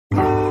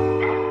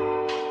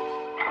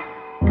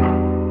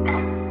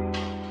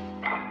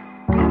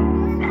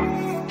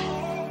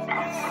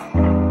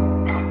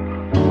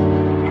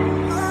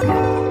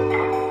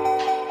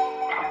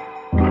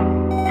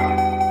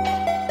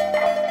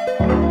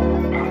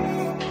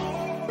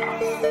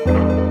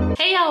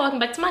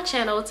welcome back to my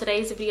channel.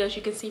 Today's video, as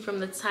you can see from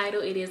the title,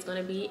 it is going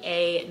to be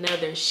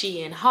another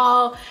SHEIN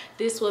haul.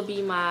 This will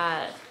be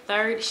my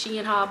third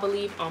SHEIN haul, I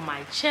believe, on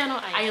my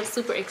channel. I am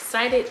super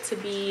excited to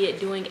be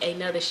doing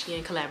another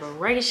SHEIN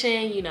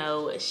collaboration. You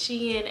know,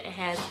 SHEIN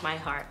has my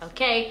heart,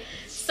 okay?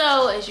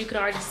 So as you can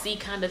already see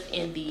kind of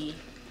in the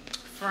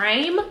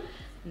frame,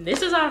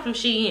 this is all from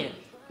SHEIN,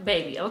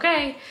 baby,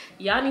 okay?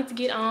 Y'all need to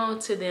get on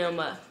to them.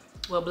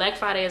 Well, Black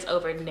Friday is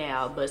over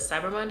now, but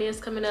Cyber Monday is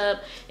coming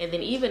up, and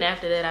then even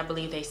after that, I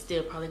believe they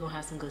still probably gonna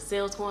have some good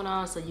sales going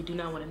on, so you do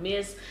not want to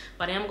miss.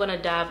 But I am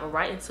gonna dive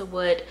right into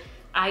what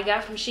I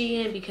got from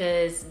SHEIN,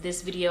 because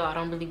this video, I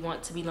don't really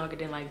want to be longer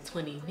than like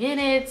 20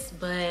 minutes,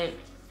 but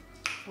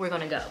we're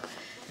gonna go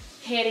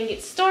ahead and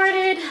get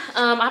started.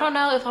 I don't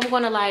know if I'm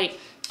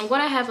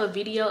gonna have a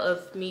video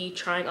of me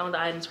trying on the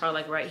items,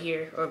 probably like right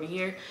here or over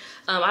here.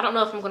 I don't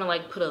know if I'm gonna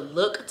like put a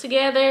look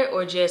together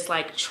or just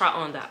like try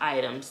on the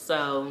items.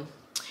 So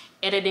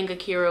editing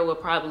Akeira will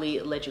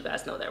probably let you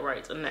guys know that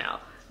right now.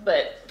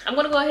 But I'm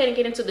gonna go ahead and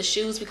get into the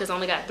shoes because I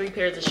only got 3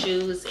 pairs of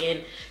shoes,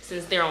 and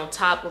since they're on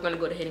top, we're gonna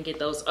go ahead and get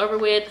those over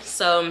with.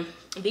 So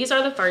these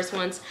are the first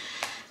ones,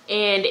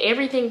 and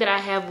everything that I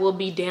have will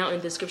be down in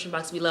the description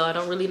box below. I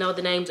don't really know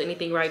the names or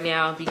anything right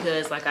now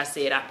because, like I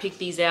said, I picked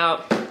these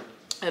out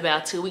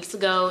about 2 weeks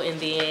ago, and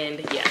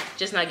then yeah,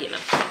 just not getting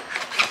them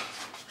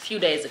a few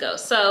days ago.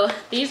 So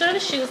these are the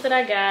shoes that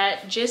I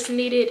got. Just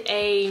needed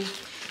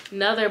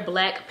another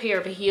black pair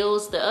of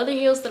heels. The other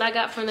heels that I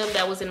got from them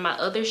that was in my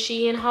other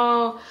SHEIN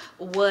haul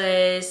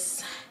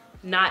was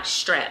not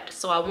strapped,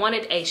 so I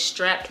wanted a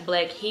strapped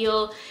black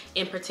heel,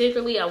 and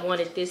particularly I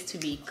wanted this to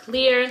be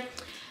clear.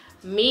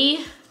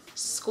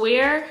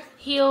 Square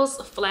heels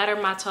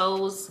flatter my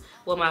toes,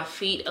 well, my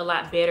feet a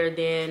lot better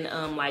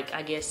than like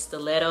I guess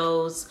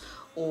stilettos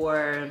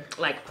or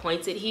like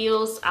pointed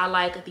heels. I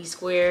like these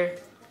square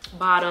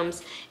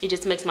bottoms. It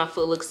just makes my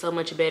foot look so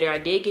much better. I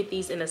did get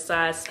these in a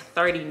size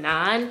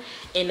 39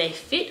 and they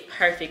fit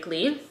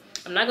perfectly.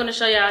 I'm not gonna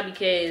show y'all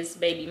because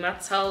baby, my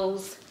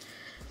toes,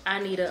 I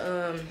need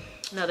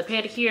another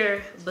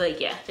pedicure,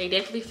 but yeah, they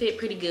definitely fit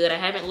pretty good. I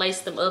haven't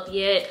laced them up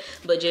yet,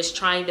 but just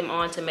trying them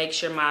on to make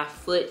sure my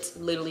foot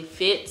literally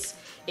fits.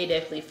 It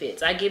definitely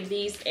fits. I give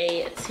these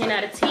a 10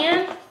 out of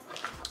 10,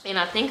 and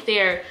I think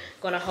they're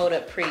gonna hold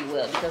up pretty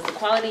well because the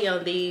quality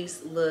on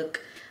these look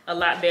a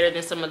lot better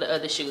than some of the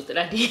other shoes that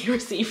I did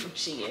receive from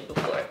SHEIN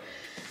before.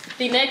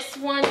 The next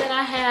one that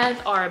I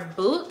have are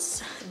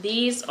boots.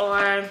 These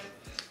are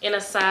in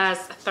a size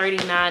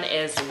 39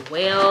 as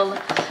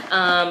well.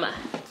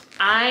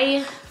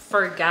 I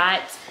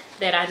forgot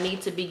that I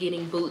need to be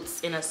getting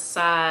boots in a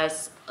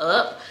size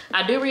up.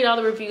 I do read all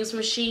the reviews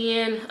from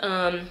SHEIN,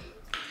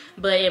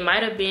 but it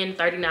might have been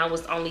 39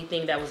 was the only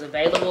thing that was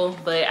available,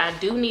 but I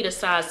do need a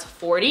size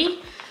 40.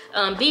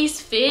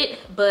 These fit,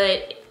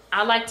 but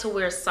I like to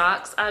wear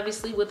socks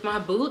obviously with my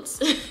boots.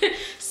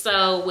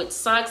 So with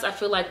socks, I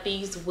feel like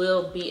these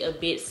will be a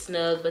bit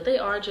snug, but they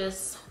are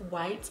just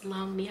white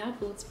long knee-high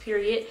boots,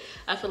 period.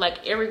 I feel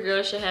like every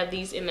girl should have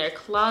these in their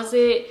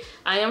closet.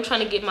 I am trying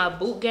to get my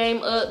boot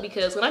game up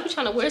because when I be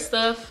trying to wear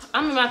stuff,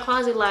 I'm in my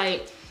closet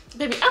like,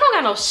 baby, I don't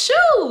got no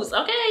shoes,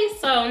 okay?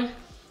 So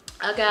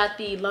I got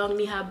the long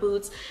knee-high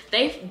boots.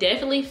 They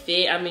definitely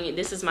fit. I mean,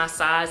 this is my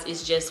size.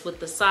 It's just with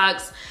the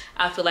socks,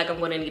 I feel like I'm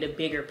gonna need a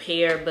bigger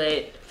pair,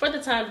 but for the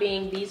time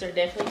being, these are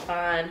definitely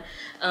fine.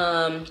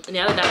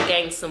 Now that I've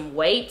gained some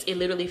weight, it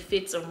literally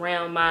fits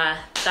around my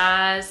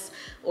thighs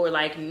or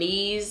like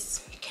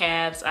knees,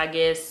 calves, I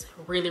guess,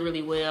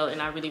 really well,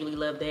 and I really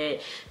love that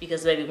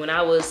because baby, when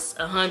I was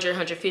 100,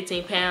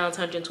 115 pounds,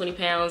 120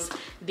 pounds,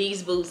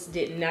 these boots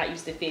did not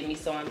used to fit me,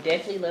 so I'm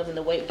definitely loving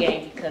the weight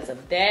gain because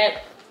of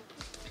that.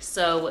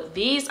 So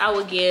these I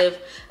would give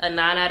a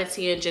 9 out of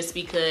 10 just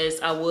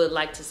because I would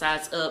like to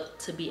size up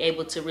to be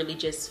able to really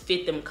just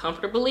fit them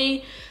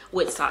comfortably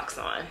with socks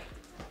on.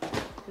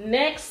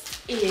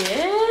 Next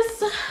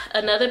is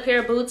another pair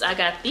of boots. I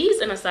got these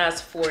in a size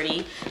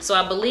 40. So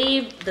I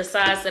believe the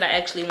size that I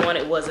actually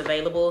wanted was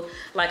available.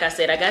 Like I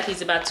said, I got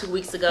these about 2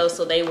 weeks ago,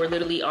 so they were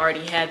literally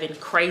already having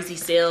crazy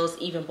sales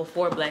even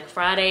before Black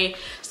Friday.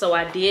 So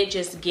I did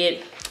just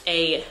get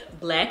a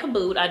black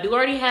boot. I do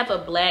already have a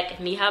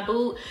black knee-high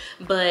boot,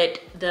 but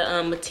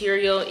the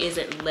material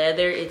isn't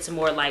leather, it's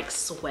more like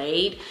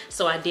suede.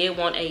 So I did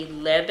want a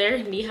leather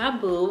knee-high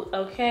boot,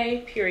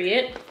 okay,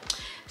 period.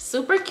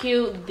 Super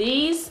cute.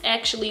 These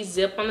actually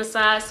zip on the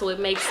side, so it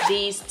makes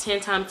these 10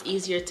 times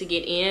easier to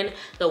get in.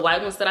 The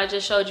white ones that I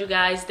just showed you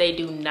guys, they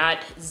do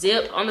not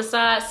zip on the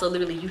side, so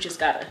literally you just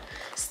gotta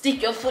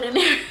stick your foot in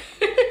there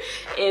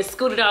and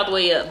scoot it all the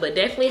way up. But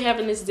definitely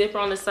having this zipper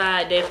on the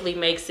side definitely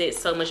makes it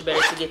so much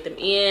better to get them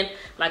in.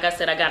 Like I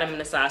said, I got them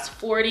in a size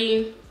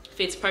 40.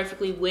 Fits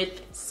perfectly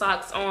with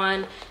socks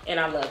on, and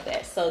I love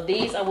that. So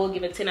these I will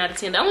give a 10 out of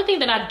 10. The only thing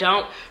that I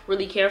don't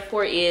really care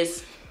for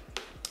is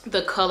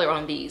the color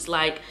on these.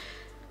 Like,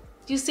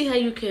 you see how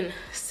you can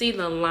see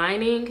the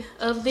lining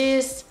of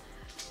this?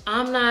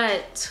 I'm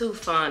not too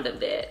fond of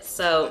that.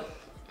 So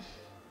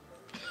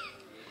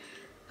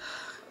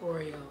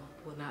Oreo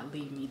will not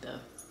leave me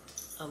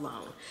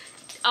alone.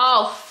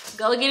 Oh,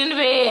 go get into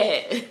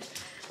bed.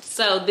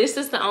 So this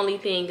is the only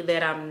thing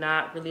that I'm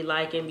not really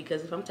liking,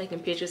 because if I'm taking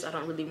pictures, I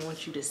don't really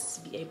want you to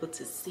be able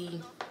to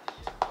see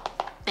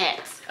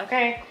that,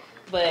 okay?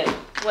 But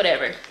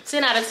whatever,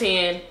 10 out of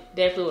 10,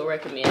 definitely would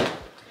recommend.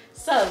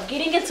 So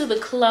getting into the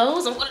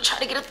clothes, I'm gonna try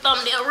to get a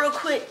thumbnail real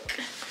quick.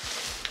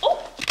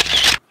 Oh.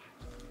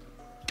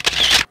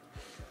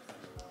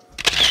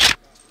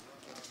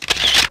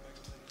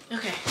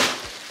 Okay.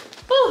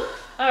 Whew.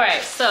 All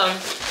right, so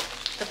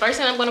the first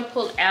thing I'm gonna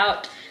pull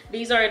out,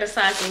 these are in a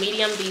size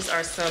medium. These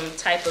are some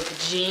type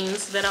of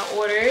jeans that I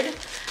ordered.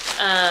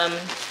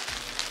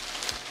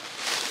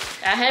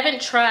 I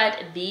haven't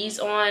tried these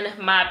on.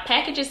 My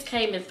packages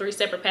came in 3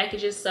 separate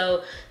packages,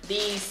 so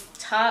these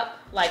top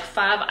like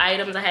 5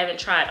 items I haven't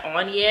tried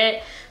on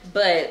yet,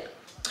 but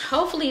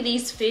hopefully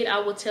these fit. I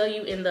will tell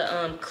you in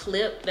the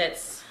clip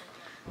that's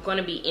going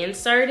to be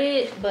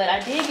inserted. But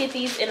I did get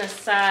these in a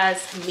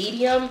size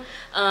medium.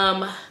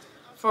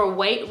 For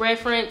weight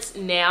reference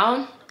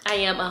now, I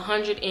am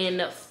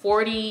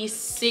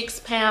 146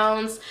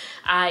 pounds.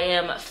 I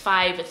am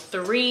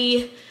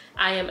 5'3".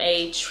 I am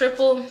a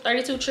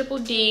 32 triple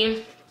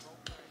D.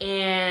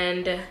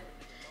 And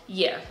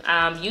yeah,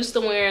 I'm used to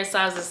wearing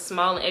sizes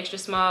small and extra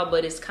small,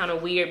 but it's kind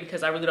of weird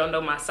because I really don't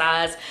know my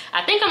size.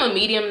 I think I'm a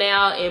medium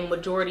now in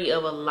majority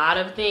of a lot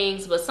of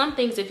things, but some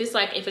things, if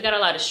it got a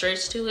lot of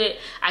stretch to it,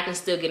 I can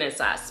still get in a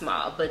size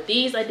small. But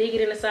these, I did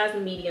get in a size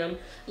medium.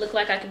 Look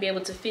like I could be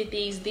able to fit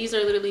these. These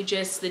are literally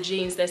just the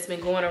jeans that's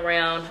been going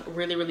around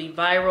really, really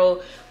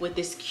viral with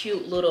this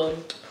cute little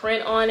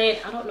print on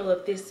it. I don't know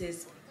if this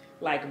is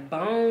like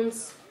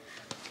bones.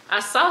 I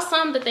saw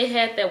some that they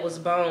had that was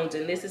bones,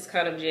 and this is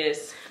kind of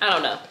just, I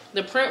don't know.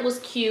 The print was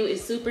cute,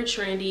 it's super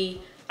trendy.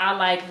 I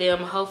like them.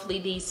 Hopefully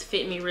these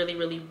fit me really,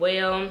 really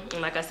well.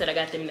 And like I said, I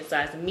got them in a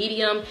size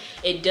medium.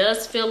 It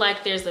does feel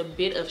like there's a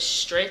bit of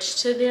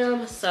stretch to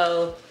them,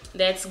 so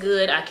that's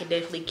good. I can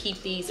definitely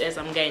keep these as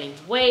I'm gaining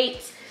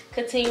weight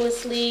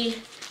continuously,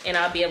 and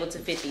I'll be able to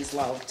fit these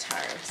long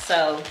term.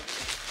 So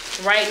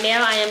right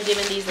now I am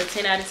giving these a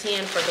 10 out of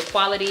 10 for the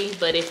quality,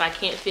 but if I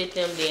can't fit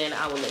them, then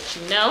I will let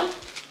you know.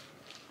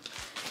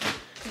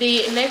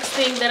 The next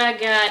thing that I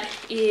got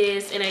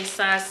is in a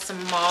size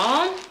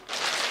small.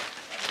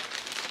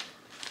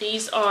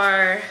 These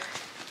are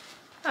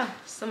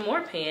some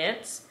more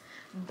pants.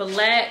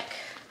 Black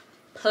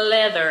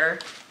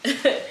pleather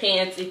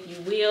pants, if you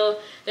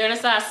will. They're in a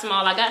size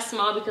small. I got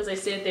small because they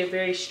said they're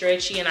very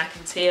stretchy, and I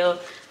can tell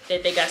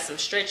that they got some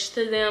stretch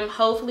to them.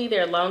 Hopefully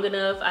they're long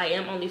enough. I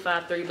am only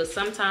 5'3", but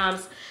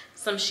sometimes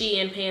some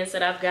SHEIN pants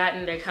that I've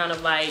gotten, they're kind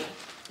of like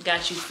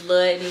got you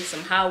flooding,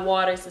 some high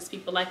waters, as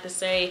people like to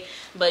say.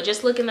 But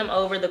just looking them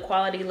over, the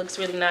quality looks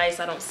really nice.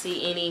 I don't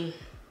see any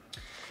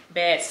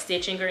bad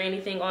stitching or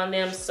anything on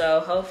them, so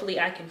hopefully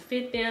I can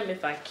fit them.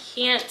 If I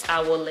can't, I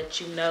will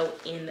let you know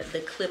in the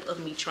clip of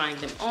me trying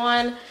them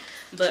on.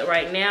 But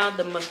right now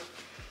the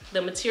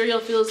material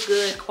feels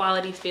good,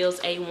 quality feels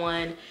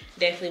A1.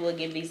 Definitely will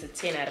give these a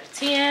 10 out of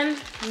 10.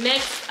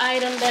 Next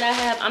item that I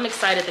have, I'm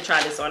excited to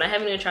try this on. I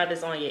haven't even tried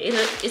this on yet.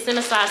 It's in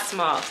a size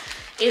small.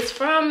 It's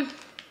from,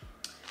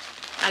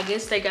 I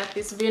guess they got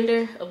this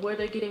vendor of where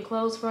they're getting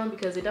clothes from,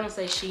 because it don't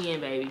say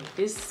SHEIN, baby.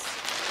 This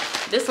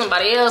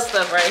somebody else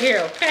stuff right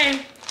here,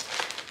 okay?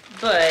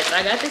 But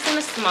I got this in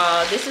a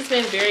small. This has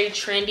been very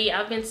trendy.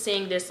 I've been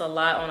seeing this a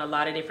lot on a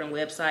lot of different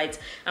websites.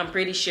 I'm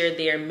pretty sure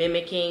they're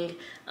mimicking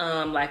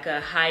like a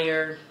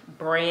higher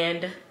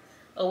brand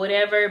or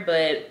whatever,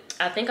 but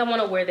I think I want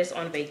to wear this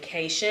on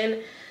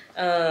vacation.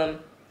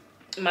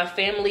 My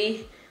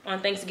family,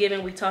 on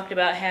Thanksgiving, we talked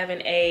about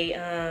having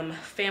a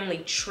family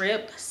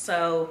trip,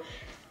 so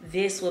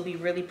this will be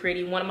really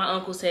pretty. One of my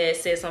uncles had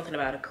said something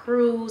about a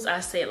cruise. I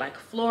said like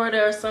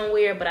Florida or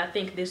somewhere, but I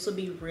think this will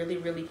be really,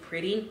 really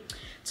pretty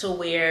to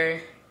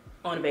wear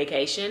on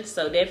vacation.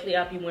 So definitely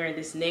I'll be wearing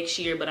this next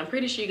year, but I'm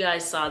pretty sure you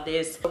guys saw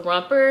this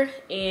romper,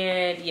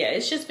 and yeah,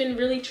 it's just been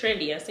really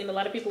trendy. I've seen a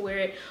lot of people wear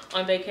it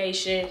on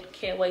vacation.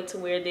 Can't wait to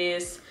wear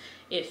this.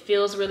 It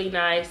feels really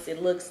nice,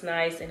 it looks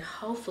nice, and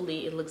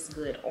hopefully it looks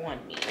good on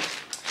me.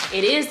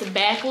 It is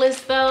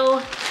backless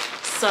though,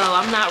 so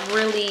I'm not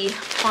really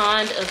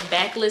fond of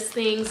backless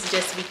things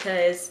just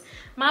because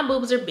my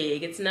boobs are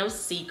big, it's no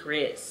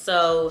secret.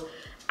 So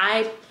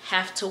I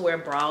have to wear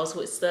bras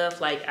with stuff,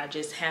 like I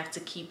just have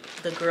to keep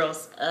the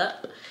girls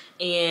up,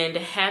 and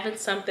having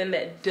something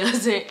that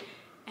doesn't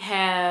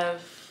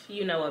have,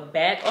 you know, a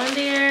back on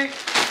there,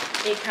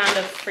 it kind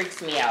of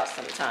freaks me out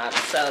sometimes.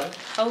 So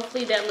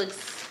hopefully that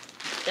looks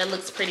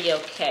pretty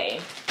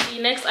okay.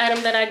 The next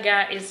item that I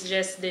got is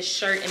just this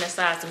shirt in a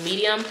size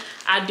medium.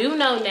 I do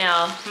know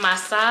now my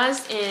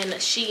size in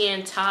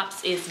SHEIN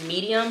tops is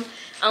medium,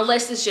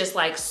 unless it's just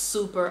like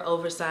super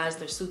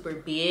oversized or super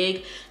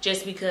big,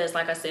 just because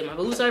like I said, my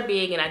boobs are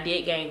big and I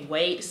did gain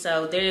weight,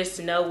 so there's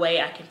no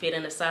way I can fit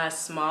in a size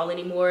small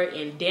anymore,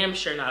 and damn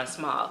sure not a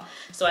small.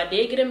 So I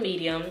did get a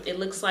medium. It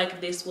looks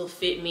like this will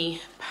fit me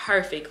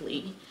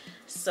perfectly.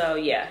 So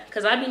yeah,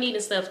 because I've been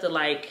needing stuff to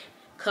like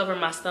cover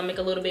my stomach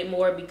a little bit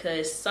more,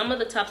 because some of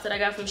the tops that I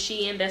got from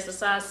Shein, that's a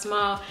size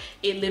small,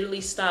 it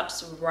literally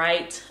stops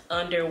right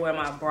under where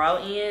my bra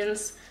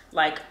ends,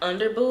 like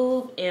under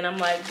boob. And I'm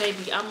like,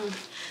 baby,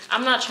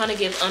 I'm not trying to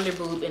give under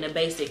boob in a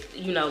basic,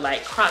 you know,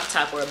 like crop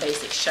top or a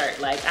basic shirt.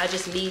 Like, I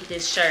just need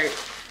this shirt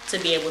to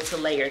be able to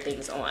layer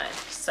things on.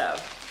 So,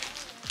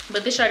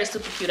 but this shirt is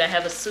super cute. I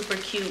have a super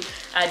cute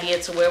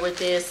idea to wear with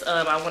this.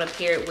 I want to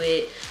pair it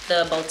with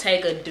the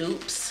Bottega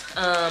dupes.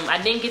 I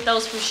didn't get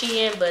those from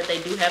Shein, but they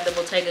do have the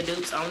Bottega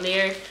dupes on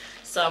there.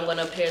 So I'm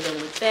gonna pair them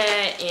with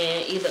that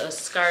and either a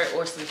skirt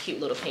or some cute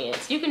little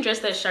pants. You can dress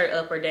that shirt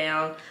up or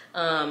down.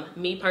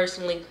 Me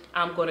personally,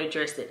 I'm gonna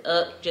dress it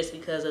up just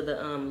because of the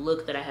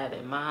look that I have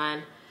in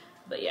mind.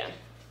 But yeah.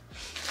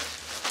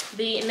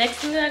 The next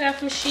thing that I got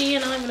from Shein, I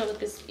don't even know what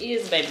this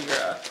is, baby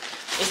girl.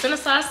 It's in a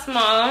size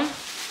small.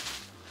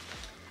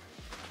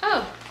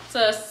 Oh,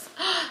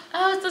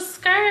 it's a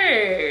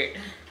skirt.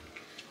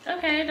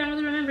 Okay, don't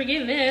really remember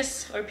getting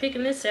this or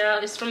picking this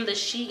out. It's from the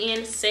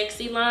Shein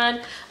Sexy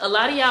line. A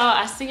lot of y'all,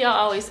 I see y'all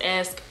always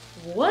ask,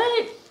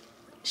 what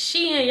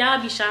Shein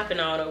y'all be shopping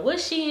on, or what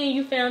Shein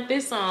you found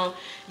this on?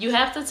 You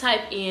have to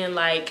type in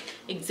like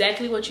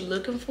exactly what you're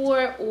looking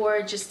for,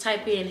 or just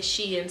type in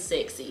Shein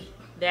Sexy.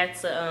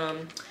 That's a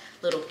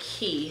little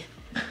key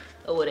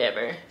or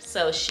whatever.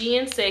 So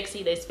Shein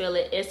Sexy, they spell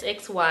it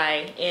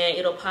SXY, and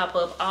it'll pop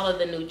up all of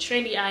the new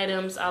trendy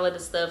items, all of the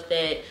stuff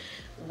that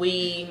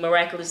we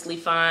miraculously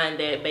find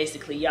that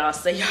basically y'all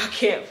say y'all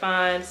can't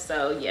find.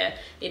 So yeah,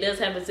 it does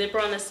have a zipper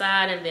on the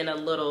side and then a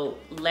little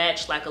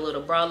latch, like a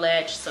little bra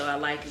latch, so I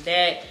like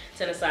that.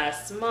 It's in a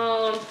size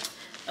small.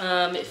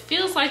 It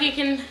feels like it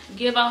can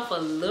give off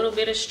a little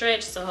bit of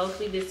stretch, so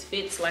hopefully this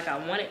fits like I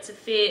want it to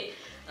fit.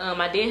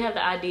 I did have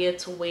the idea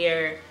to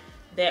wear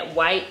that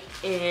white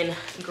and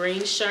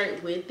green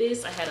shirt with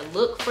this. I had a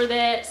look for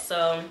that,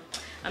 so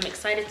I'm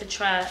excited to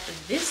try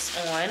this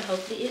on.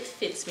 Hopefully it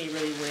fits me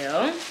really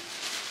well.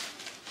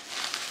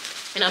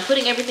 And I'm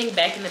putting everything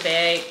back in the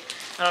bag.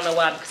 I don't know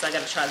why, because I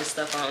gotta try this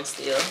stuff on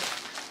still,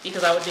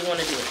 because I do want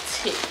to do a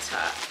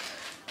TikTok.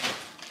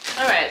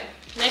 All right,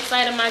 next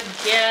item I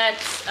got,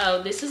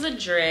 oh, this is a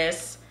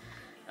dress.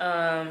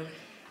 Y'all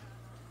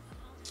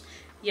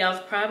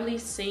have probably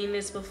seen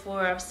this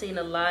before. I've seen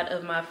a lot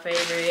of my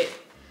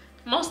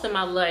most of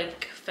my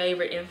like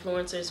favorite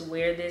influencers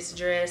wear this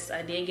dress.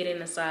 I did get it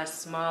in a size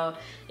small.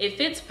 It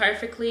fits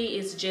perfectly.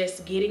 It's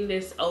just getting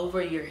this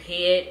over your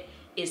head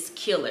is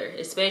killer,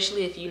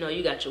 especially if you know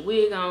you got your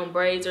wig on,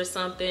 braids or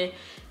something, and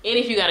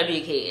if you got a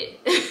big head.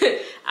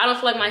 I don't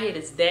feel like my head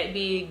is that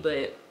big,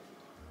 but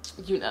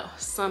you know,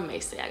 some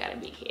may say I got a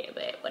big head,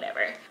 but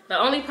whatever. The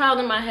only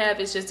problem I have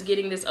is just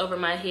getting this over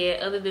my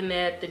head. Other than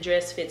that, the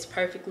dress fits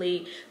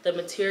perfectly. The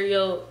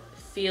material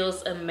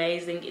feels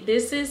amazing.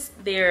 This is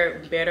their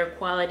better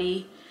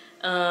quality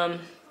that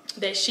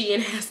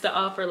Shein has to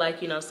offer.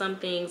 Like, you know, some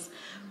things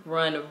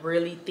run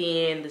really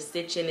thin, the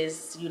stitching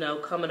is, you know,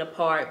 coming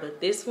apart, but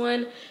this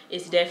one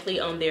is definitely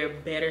on their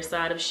better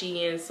side of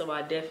Shein, so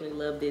I definitely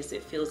love this.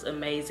 It feels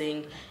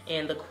amazing,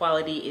 and the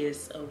quality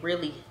is a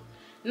really,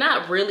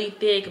 not really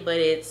thick, but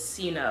it's,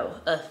 you know,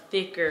 a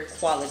thicker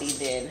quality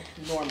than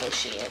normal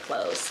Shein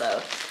clothes.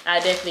 So I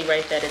definitely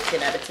rate that a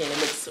 10 out of 10. It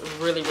looks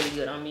really, really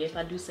good on me, if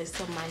I do say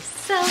so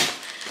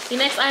myself. The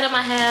next item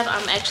I have,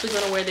 I'm actually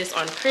gonna wear this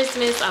on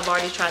Christmas. I've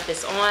already tried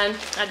this on.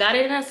 I got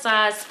it in a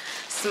size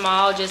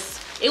small. Just,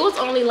 it was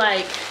only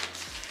like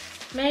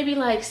maybe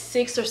like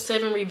 6 or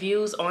 7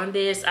 reviews on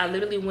this. I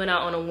literally went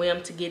out on a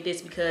whim to get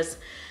this because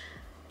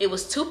it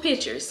was 2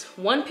 pictures.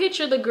 One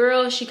picture, the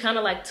girl, she kind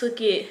of like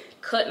took it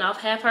cutting off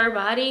half her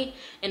body,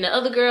 and the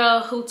other girl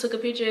who took a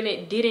picture and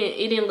it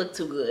didn't look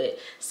too good.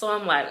 So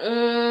I'm like,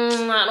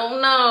 I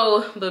don't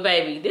know. But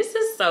baby, this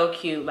is so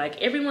cute.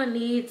 Like, everyone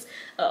needs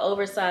an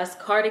oversized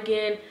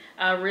cardigan.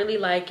 I really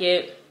like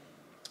it.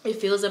 It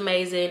feels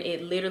amazing.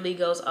 It literally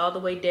goes all the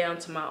way down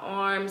to my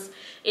arms.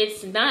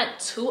 It's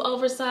not too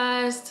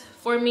oversized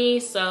for me,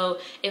 so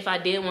if I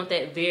did want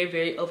that very,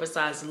 very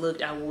oversized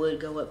look, I would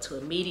go up to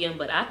a medium,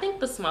 but I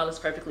think the small is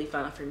perfectly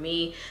fine for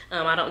me.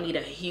 I don't need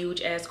a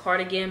huge ass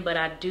cardigan, but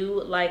I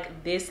do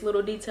like this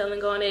little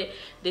detailing on it.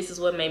 This is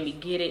what made me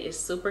get it. It's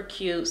super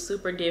cute,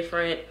 super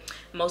different.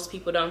 Most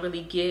people don't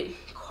really get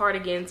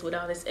cardigans with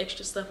all this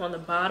extra stuff on the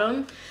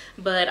bottom,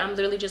 but I'm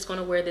literally just going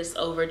to wear this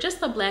over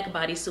just a black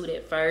bodysuit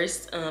at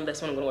first.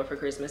 That's what I'm going to wear for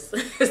Christmas.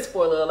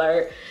 Spoiler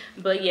alert.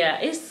 But yeah,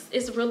 it's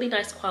really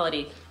nice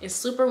quality. It's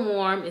super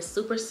warm, it's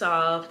super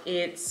soft.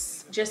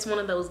 It's just one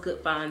of those good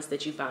finds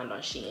that you find on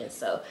Shein.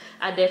 So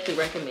I definitely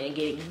recommend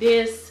getting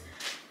this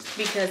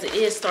because it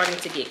is starting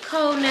to get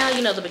cold now.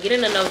 You know, the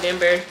beginning of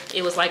November,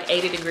 it was like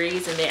 80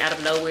 degrees, and then out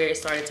of nowhere, it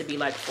started to be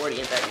like 40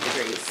 and 30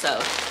 degrees. So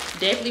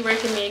definitely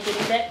recommend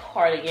getting that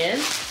cardigan.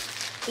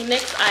 The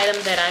next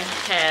item that I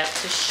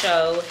have to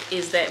show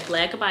is that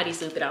black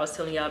bodysuit that I was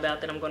telling y'all about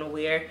that I'm gonna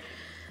wear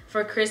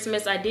for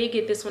Christmas. I did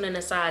get this one in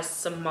a size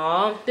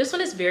small. This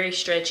one is very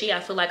stretchy. I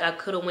feel like I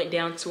could have went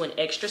down to an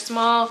extra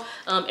small.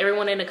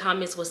 Everyone in the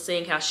comments was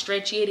saying how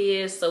stretchy it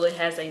is, so it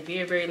has a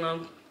very, very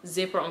long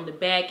zipper on the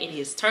back. It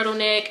is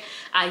turtleneck.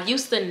 I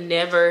used to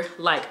never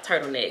like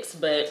turtlenecks,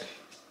 but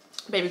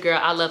baby girl,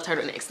 I love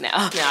turtlenecks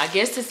now. Now, I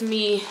guess it's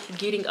me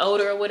getting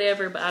older or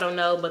whatever, but I don't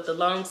know. But the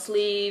long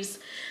sleeves,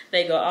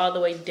 they go all the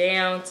way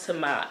down to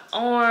my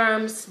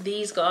arms.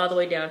 These go all the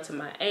way down to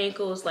my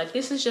ankles. Like,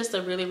 this is just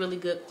a really, really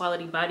good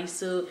quality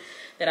bodysuit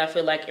that I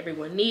feel like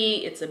everyone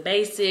needs. It's a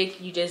basic.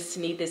 You just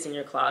need this in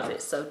your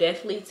closet. So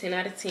definitely 10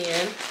 out of 10.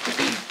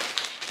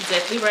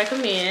 Definitely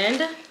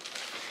recommend.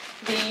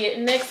 The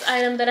next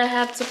item that I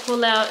have to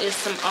pull out is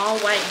some all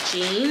white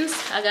jeans.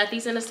 I got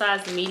these in a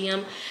size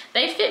medium.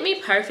 They fit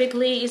me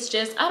perfectly. It's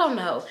just, I don't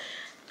know.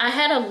 I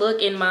had a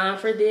look in mind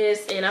for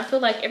this, and I feel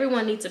like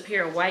everyone needs a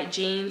pair of white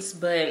jeans,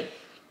 but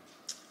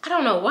I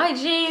don't know, white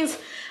jeans,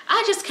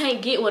 I just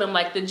can't get with them.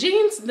 Like, the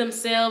jeans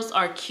themselves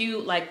are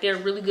cute. Like, they're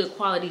really good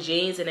quality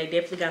jeans, and they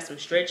definitely got some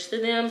stretch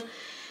to them.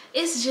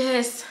 It's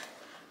just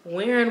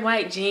wearing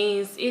white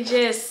jeans, it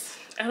just,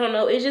 I don't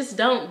know, it just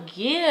don't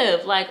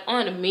give, like,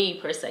 on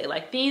me per se.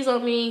 Like, these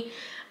on me,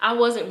 I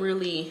wasn't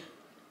really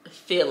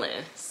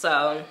feeling.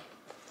 So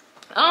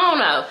I don't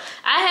know.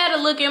 I had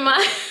to look in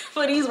my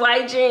for these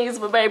white jeans,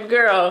 but baby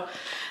girl,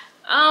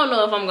 I don't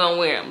know if I'm gonna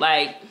wear them.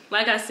 Like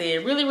I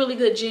said, really, really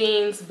good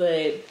jeans,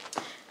 but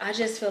I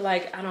just feel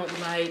like I don't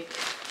like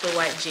the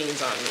white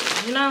jeans on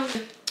me, you know?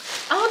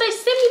 Oh, they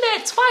sent me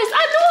that twice.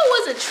 I knew it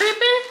wasn't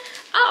tripping.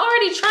 I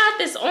already tried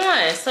this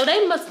on,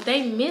 so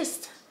they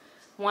missed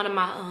one of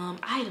my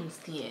items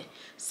then.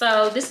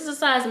 So this is a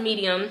size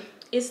medium.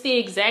 It's the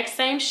exact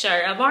same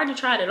shirt. I've already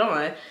tried it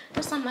on.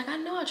 So I'm like, I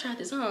know I tried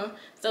this on.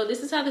 So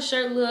this is how the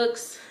shirt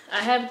looks. I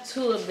have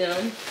two of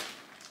them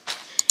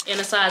in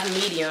a size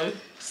medium.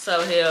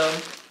 So hell,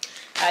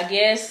 I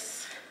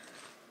guess,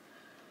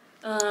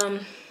 I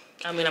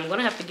mean, I'm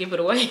gonna have to give it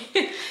away.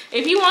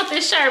 If you want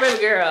this shirt,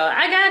 baby girl,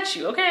 I got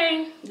you,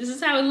 okay? This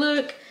is how it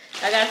look.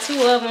 I got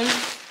two of them.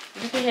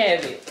 You can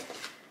have it.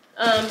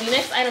 The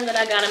next item that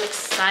I got, I'm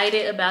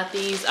excited about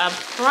these. I'm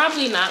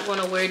probably not going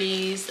to wear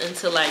these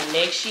until like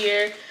next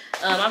year.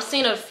 I've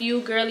seen a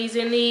few girlies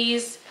in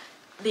these.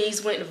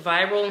 These went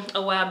viral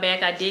a while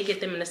back. I did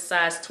get them in a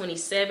size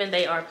 27.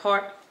 They are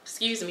part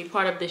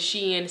of the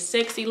SHEIN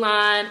Sexy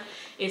line.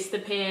 It's the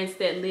pants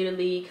that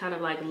literally kind of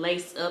like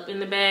lace up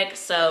in the back.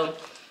 So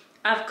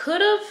I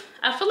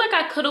feel like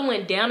I could have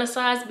went down a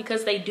size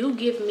because they do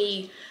give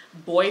me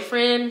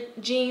boyfriend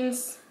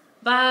jeans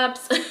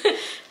vibes.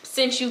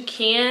 Since you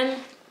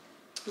can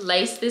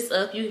lace this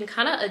up, you can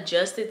kind of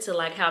adjust it to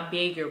like how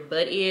big your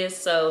butt is,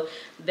 so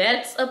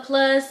that's a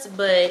plus.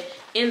 But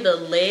in the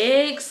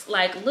legs,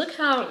 like, look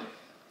how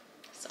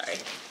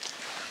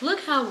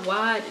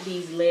wide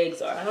these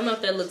legs are. I don't know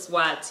if that looks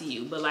wide to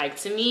you, but like,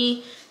 to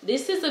me,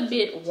 this is a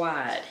bit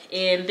wide,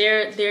 and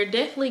they're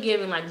definitely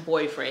giving like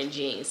boyfriend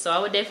jeans. So I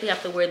would definitely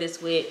have to wear this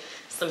with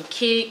some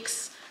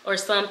kicks or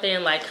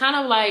something, like kind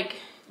of like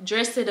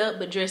dress it up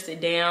but dress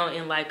it down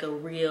in like a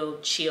real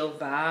chill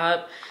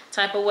vibe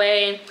type of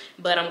way.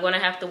 But I'm gonna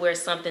have to wear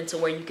something to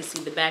where you can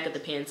see the back of the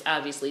pants,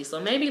 obviously.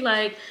 So maybe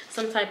like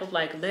some type of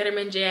like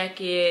Letterman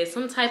jacket,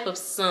 some type of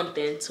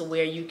something to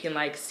where you can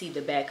like see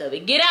the back of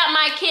it. Get out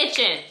my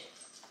kitchen.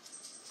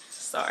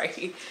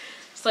 Sorry.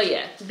 So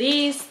yeah,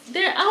 these, I'm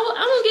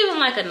gonna give them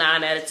like a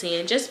 9 out of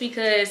 10 just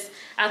because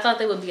I thought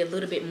they would be a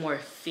little bit more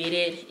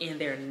fitted,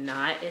 and they're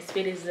not as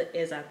fitted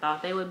as I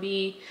thought they would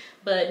be.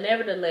 But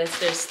nevertheless,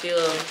 they're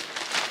still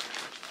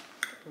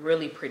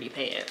really pretty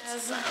pants.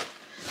 So,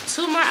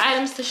 two more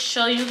items to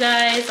show you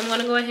guys. I'm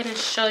gonna go ahead and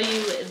show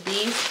you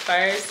these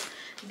first.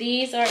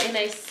 These are in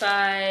a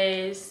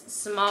size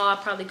small. I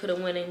probably could have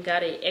went and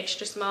got an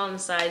extra small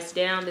and size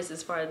down. This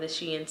is part of the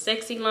SHEIN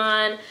Sexy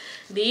line.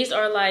 These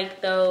are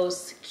like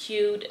those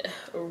cute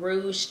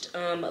ruched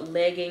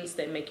leggings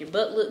that make your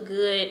butt look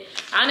good.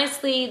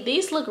 Honestly,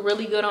 these look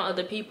really good on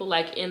other people,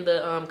 like in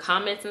the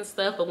comments and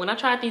stuff. But when I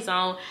tried these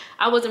on,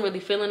 I wasn't really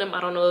feeling them.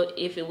 I don't know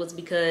if it was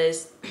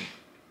because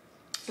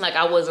like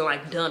I wasn't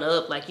like done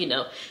up, like, you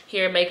know,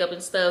 hair, makeup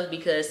and stuff,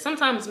 because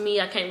sometimes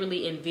I can't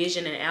really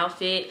envision an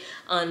outfit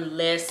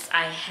unless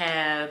I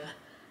have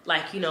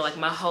like, you know, like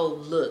my whole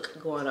look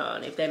going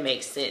on, if that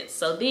makes sense.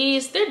 So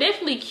they're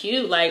definitely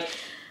cute. Like,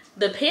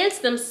 the pants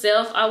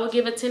themselves, I would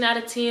give a 10 out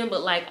of 10,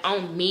 but like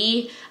on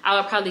me, I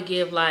would probably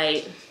give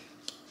like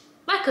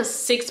a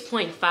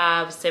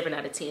 6.5, 7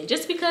 out of 10,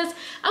 just because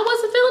I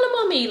wasn't feeling them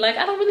on me. Like,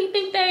 I don't really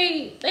think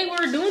they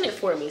were doing it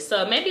for me.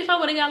 So maybe if I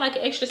would have got like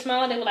an extra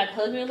small, they would like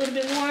hug me a little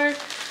bit more.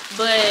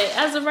 But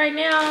as of right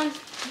now,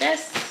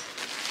 that's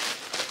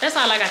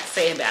all I got to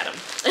say about them.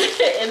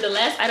 And the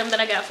last item that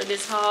I got for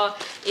this haul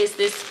is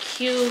this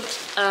cute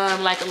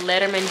like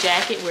Letterman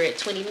jacket. We're at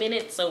 20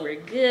 minutes, so we're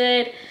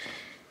good.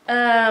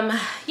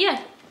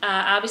 Yeah,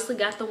 I obviously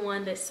got the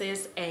one that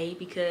says A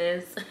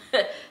because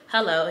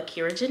hello,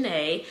 Akeira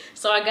Janee.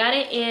 So I got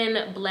it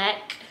in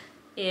black,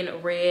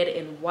 in red,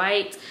 and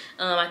white.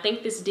 I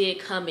think this did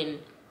come in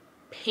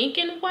pink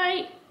and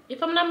white,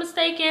 if I'm not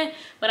mistaken,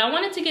 but I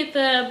wanted to get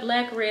the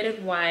black, red,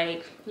 and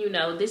white. You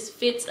know, this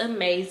fits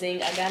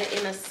amazing. I got it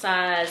in a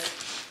size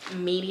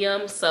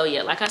medium. So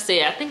yeah, like I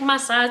said, I think my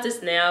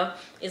size now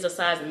is a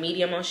size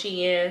medium on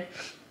SHEIN.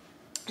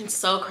 It's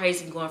so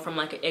crazy going from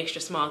like an extra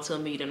small to a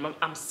medium.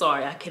 I'm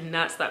sorry, I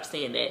cannot stop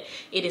saying that.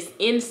 It is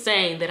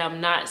insane that I'm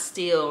not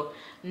still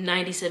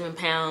 97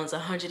 pounds,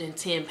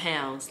 110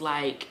 pounds.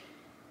 Like,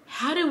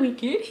 how did we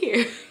get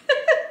here?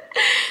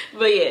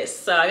 But yes,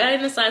 so I got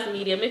it in a size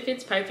medium. It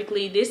fits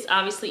perfectly. This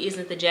obviously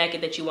isn't the jacket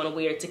that you want to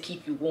wear to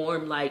keep you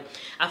warm. Like,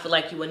 I feel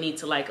like you would need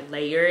to like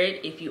layer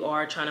it if you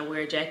are trying to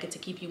wear a jacket to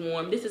keep you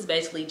warm. This is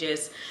basically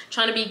just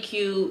trying to be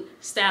cute,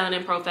 styling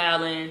and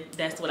profiling.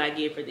 That's what I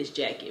get for this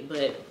jacket,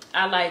 but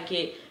I like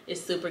it.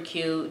 It's super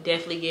cute.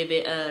 Definitely give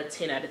it a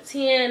 10 out of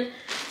 10.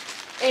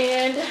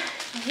 And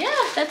yeah,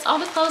 that's all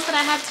the clothes that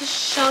I have to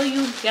show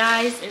you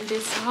guys in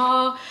this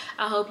haul.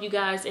 I hope you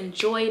guys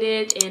enjoyed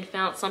it and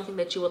found something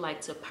that you would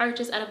like to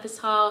purchase out of this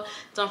haul.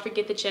 Don't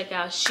forget to check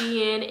out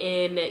SHEIN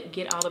and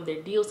get all of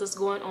their deals that's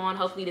going on.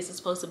 Hopefully this is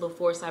posted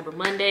before Cyber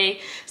Monday,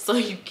 so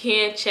you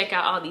can check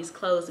out all these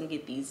clothes and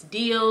get these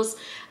deals.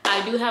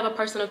 I do have a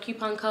personal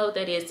coupon code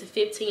that is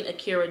 15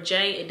 Akeira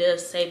Janee. It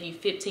does save you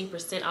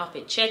 15% off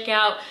at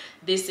checkout.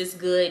 This is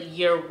good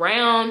year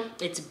round.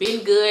 It's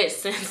been good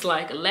since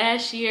like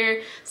last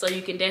year, so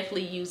you can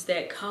definitely use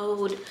that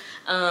code.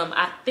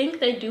 I think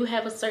they do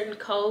have a certain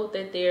code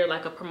that they're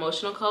like a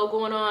promotional code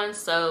going on,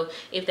 so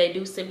if they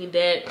do send me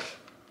that,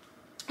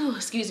 oh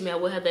excuse me, I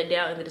will have that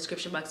down in the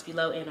description box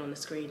below and on the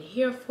screen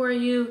here for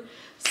you.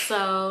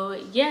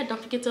 So yeah,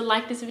 don't forget to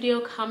like this video,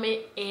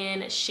 comment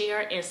and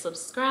share and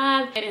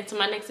subscribe. And into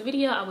my next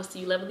video, I will see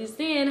you lovelies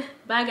then.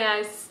 Bye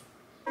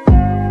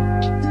guys.